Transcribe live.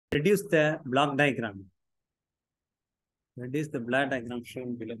Reduce the block diagram. Reduce the block diagram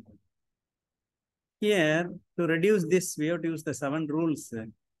shown below. Here, to reduce this, we have to use the 7 rules.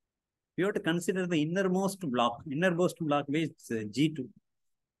 We have to consider the innermost block. Innermost block is G2.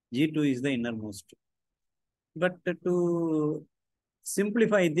 G2 is the innermost. But to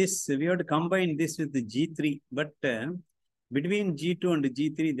simplify this, we have to combine this with the G3. But between G2 and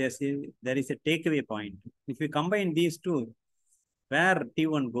G3, there is a takeaway point. If we combine these two, where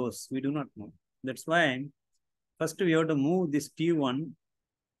T1 goes, we do not know. That's why first we have to move this T1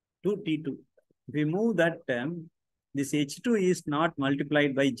 to T2. If we move that, this H2 is not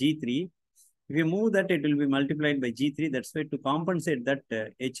multiplied by G3. If you move that, it will be multiplied by G3. That's why to compensate that,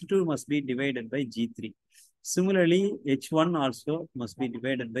 H2 must be divided by G3. Similarly, H1 also must be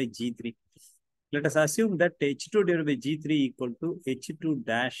divided by G3. Let us assume that H2 divided by G3 equal to H2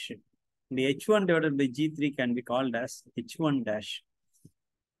 dash. The H1 divided by G3 can be called as H1 dash.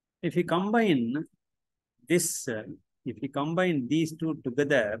 If we combine this, if we combine these two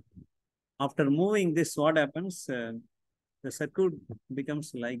together, after moving this, what happens? The circuit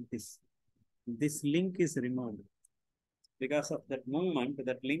becomes like this. This link is removed. Because of that movement,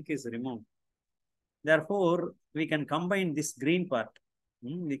 that link is removed. Therefore, we can combine this green part.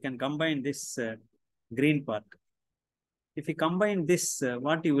 We can combine this green part. If we combine this,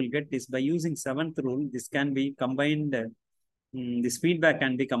 what you will get is by using 7th rule, this can be combined. This feedback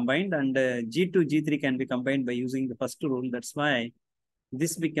can be combined, and G2, G3 can be combined by using the first rule. That's why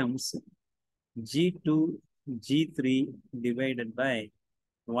this becomes G2, G3 divided by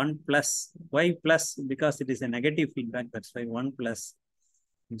 1 plus. Why plus? Because it is a negative feedback. That's why 1 plus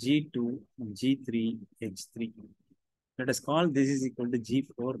G2, G3, H3. Let us call this is equal to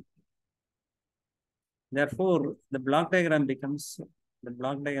G4. Therefore, the block diagram becomes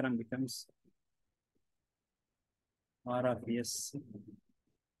R of S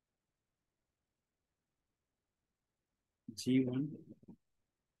G1.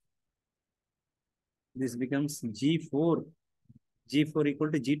 This becomes G4. G4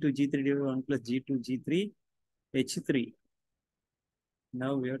 equal to G2, G3 divided by 1 plus G2, G3, H3.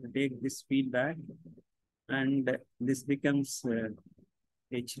 Now we have to take this feedback and this becomes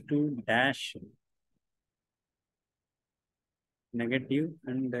H2 dash negative,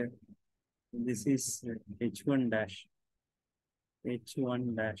 and this is H1 dash.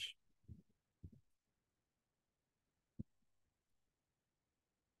 H1 dash.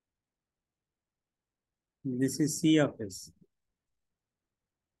 This is C of S.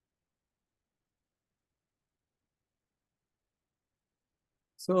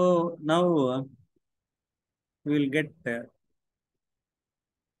 So now we will get the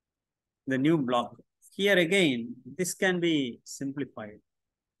new block. Here again, this can be simplified.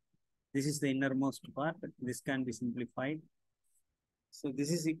 This is the innermost part. This can be simplified. So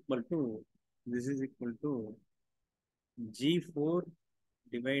this is equal to G4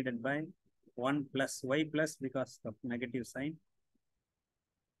 divided by 1 plus Y plus because of negative sign.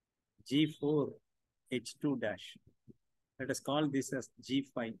 G4 H2 dash. Let us call this as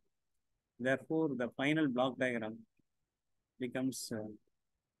G5. Therefore, the final block diagram becomes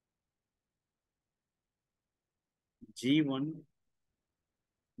G1.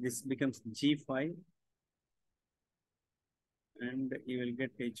 This becomes G5. And you will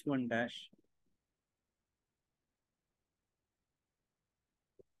get H1 dash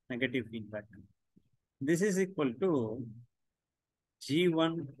negative feedback. This is equal to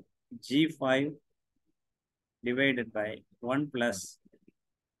G1, G5 divided by 1 plus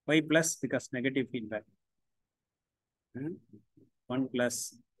Y plus because negative feedback. 1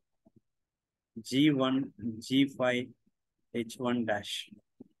 plus G1, G5, H1 dash.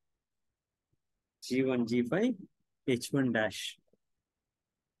 G1, G5, H1 dash.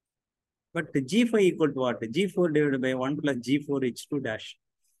 But G5 equal to what? G4 divided by 1 plus G4 H2 dash.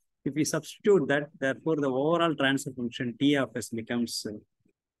 If we substitute that, therefore the overall transfer function T of S becomes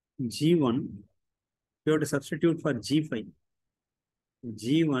G1. We have to substitute for G5.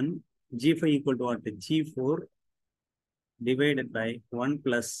 G1, G5 equal to what? G4 divided by 1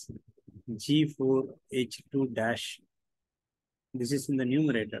 plus G4 H2 dash. This is in the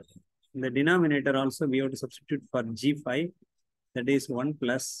numerator. In the denominator also, we have to substitute for G5. That is 1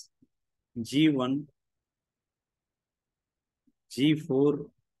 plus G1 G4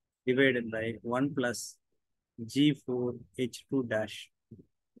 divided by 1 plus G4 H2 dash.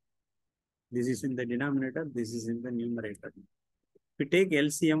 This is in the denominator. This is in the numerator. If we take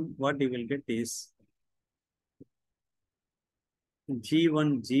LCM, what you will get is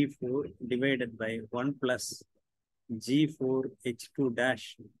G1 G4 divided by 1 plus G4 H2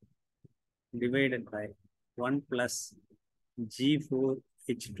 dash divided by 1 plus G4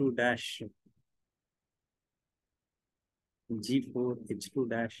 H2 dash, G4 H2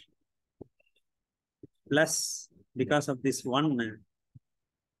 dash, plus because of this one,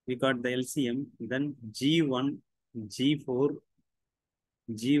 we got the LCM, then G1 G4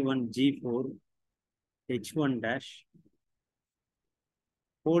 G1 G4 H1 dash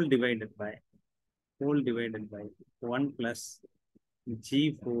whole divided by 1 plus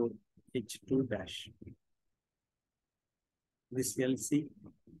G4 H2 dash. This LC,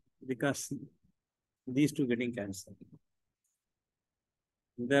 because these two getting cancelled.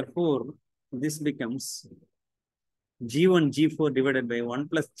 Therefore, this becomes G1 G4 divided by 1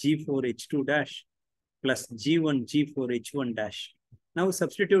 plus G4 H2 dash plus G1 G4 H1 dash. Now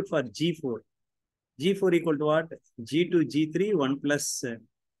substitute for G4. G4 equal to what? G2 G3 1 plus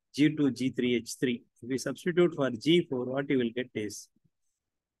G2 G3 H3. If we substitute for G4, what you will get is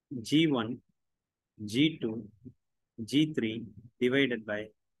G1 G2 G3 divided by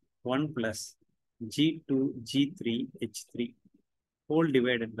 1 plus G2 G3 H3 whole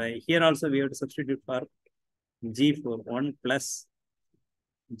divided by, here also we have to substitute for G4, 1 plus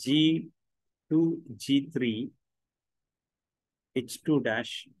G2 G3 H2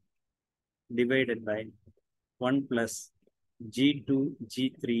 dash divided by 1 plus G2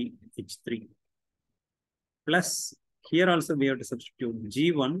 G3 H3 plus, here also we have to substitute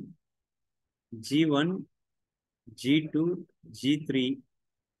G1 G2 G3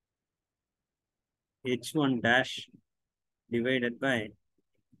 H1 dash divided by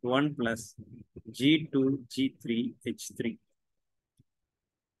 1 plus G2 G3 H3.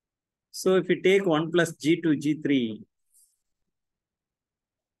 So if you take 1 plus G2 G3,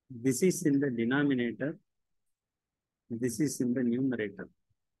 this is in the denominator, this is in the numerator.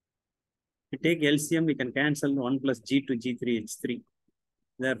 If you take LCM, we can cancel 1 plus G2 G3 H3.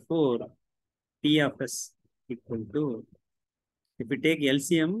 Therefore, P of S equal to, if you take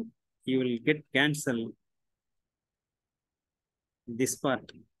LCM, you will get cancel this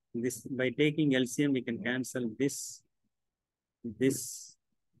part. This, by taking LCM, we can cancel this, this,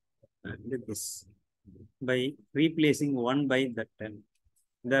 and this by replacing 1 by that term.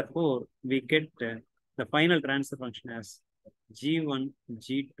 Therefore, we get the final transfer function as G1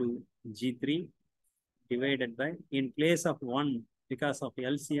 G2 G3 divided by, in place of 1, because of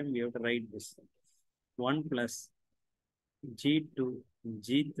LCM, we have to write this 1 plus G2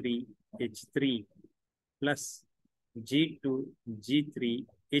 G3 H3 plus G2 G3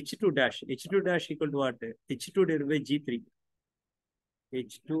 H2 dash. H2 dash equal to what? H2 divided by G3.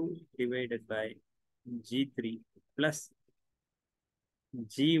 H2 divided by G3 plus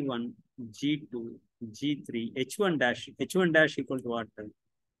G1 G2 G3 H1 dash. H1 dash equal to what?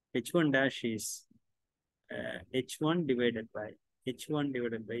 H1 dash is H1 divided by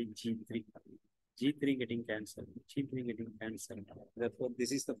G3. G3 getting cancelled. G3 getting cancelled. Therefore,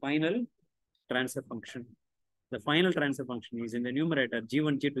 this is the final transfer function. The final transfer function is in the numerator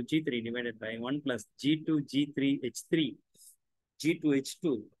G1 G2 G3 divided by 1 plus G2 G3 H3 G2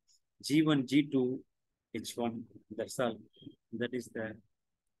 H2 G1 G2 H1. That's all. That is the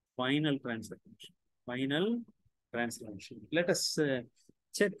final transfer function. Final transfer function. Let us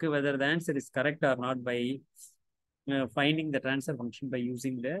check whether the answer is correct or not by finding the transfer function by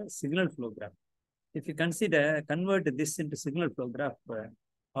using the signal flow graph. If you convert this into signal flow graph,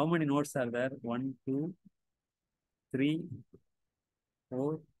 how many nodes are there? 1, 2, 3,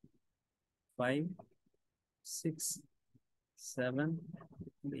 4, 5, 6, 7,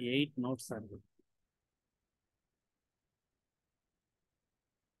 8 nodes are there.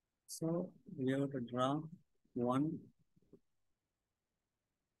 So we have to draw 1,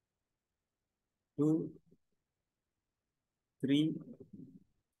 2, 3,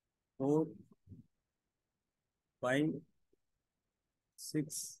 4, 5,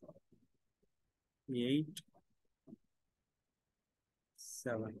 6, 8,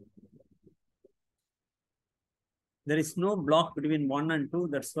 7. There is no block between 1 and 2.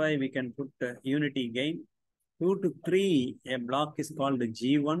 That's why we can put unity gain. 2 to 3, a block is called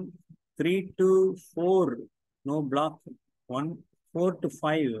G1. 3 to 4, no block. 4 to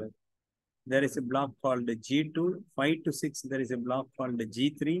 5, there is a block called G2. 5 to 6, there is a block called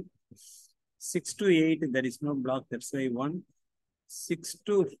G3. 6 to 8, there is no block. That's why 1. 6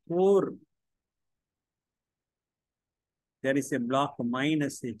 to 4, there is a block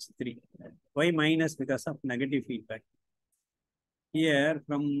minus H3. Why minus? Because of negative feedback. Here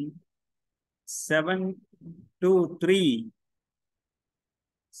from 7 to 3,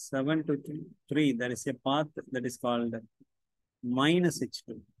 there is a path that is called minus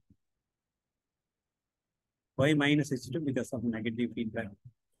H2. Why minus H2? Because of negative feedback.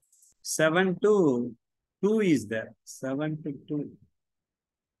 7 to 2 is there. 7 to 2.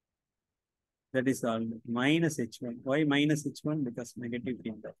 That is all minus H1. Why minus H1? Because negative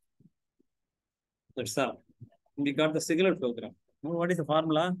feedback. That's all. We got the singular program. Now, what is the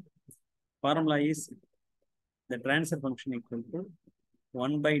formula? Formula is the transfer function equal to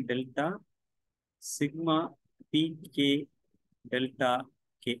 1 by delta sigma pk delta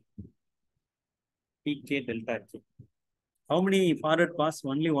k. Pk delta k. How many forward paths?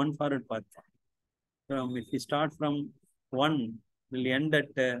 Only one forward path. If we start from 1, we'll end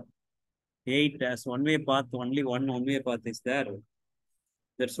at 8 as one-way path. Only one-way path is there.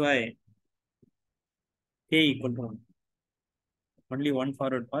 That's why k equal to 1. Only one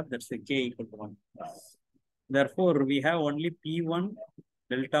forward path. That's the k equal to 1. Therefore, we have only P1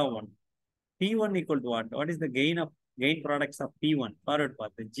 delta 1. P1 equal to what? What is the gain products of P1 forward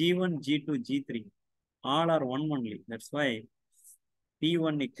path? The G1, G2, G3. All are 1 only. That's why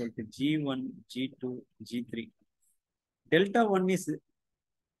P1 equal to G1, G2, G3. Delta 1 is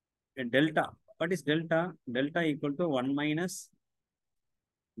a delta. What is delta? Delta equal to 1 minus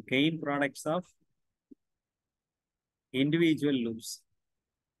gain products of individual loops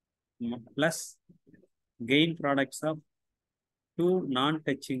plus gain products of 2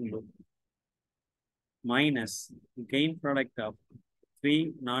 non-touching loop minus gain product of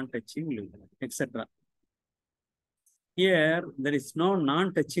 3 non-touching loop, etc. Here, there is no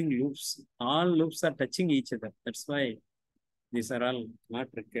non-touching loops. All loops are touching each other. That's why these are all not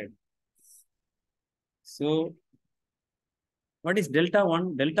required. So, what is delta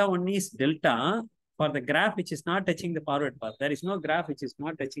 1? Delta 1 is delta for the graph which is not touching the forward path. There is no graph which is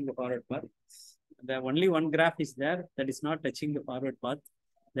not touching the forward path. The only one graph is there that is not touching the forward path.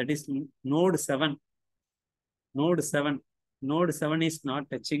 That is node 7. Node 7. Node 7 is not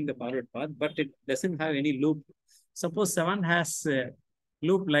touching the forward path, but it doesn't have any loop. Suppose 7 has a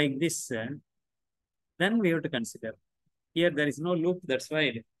loop like this, then we have to consider. Here there is no loop, that's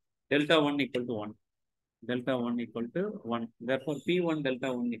why delta 1 equal to 1. Delta 1 equal to 1. Therefore, P1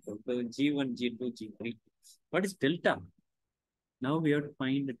 delta 1 equal to G1, G2, G3. What is delta? Now we have to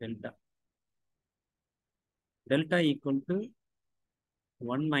find the delta. Delta equal to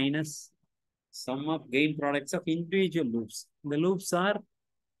 1 minus sum of gain products of individual loops. The loops are,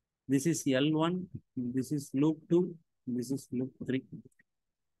 this is L1, this is loop 2, this is loop 3.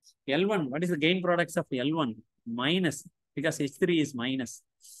 L1, what is the gain products of L1? Minus, because H3 is minus.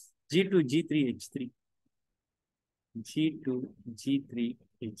 G2, G3, H3. G2, G3,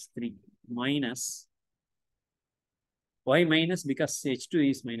 H3 minus. Why minus? Because H2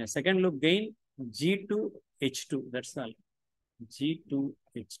 is minus. Second loop gain G2, H2. That's all. G2,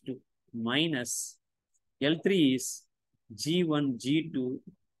 H2 minus L3 is G1, G2,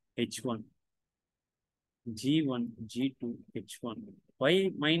 H1. G1, G2, H1. Why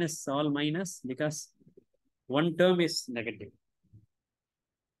minus? All minus? Because one term is negative.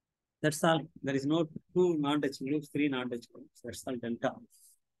 That's all. There is no 2 non-touching loops, 3 non-touching loops. That's all delta.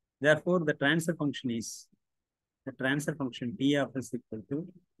 Therefore, the transfer function is the transfer function T of S equal to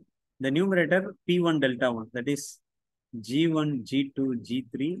the numerator P1 delta 1. That is G1, G2,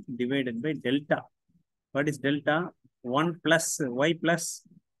 G3 divided by delta. What is delta? 1 plus Y plus,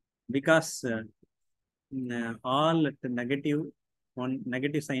 because all at the negative, one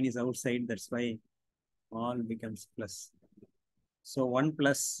negative sign is outside. That's why all becomes plus. So 1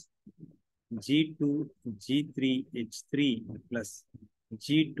 plus G2, G3, H3 plus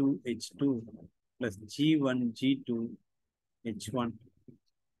G2, H2 plus G1, G2, H1.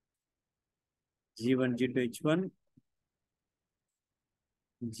 G1, G2, H1.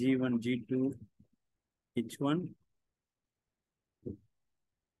 G1, G2, H1.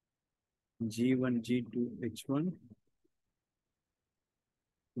 G1, G2, H1.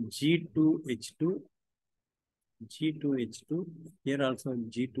 G2, H2. G2, H2. Here also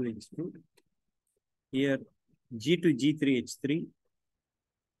G2, H2. Here G2, G3, H3.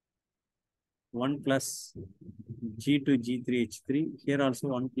 1 plus G2, G3, H3. Here also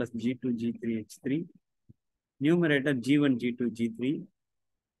 1 plus G2, G3, H3. Numerator G1, G2, G3.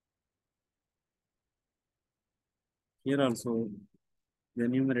 Here also the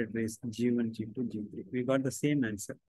numerator is G1, G2, G3. We got the same answer.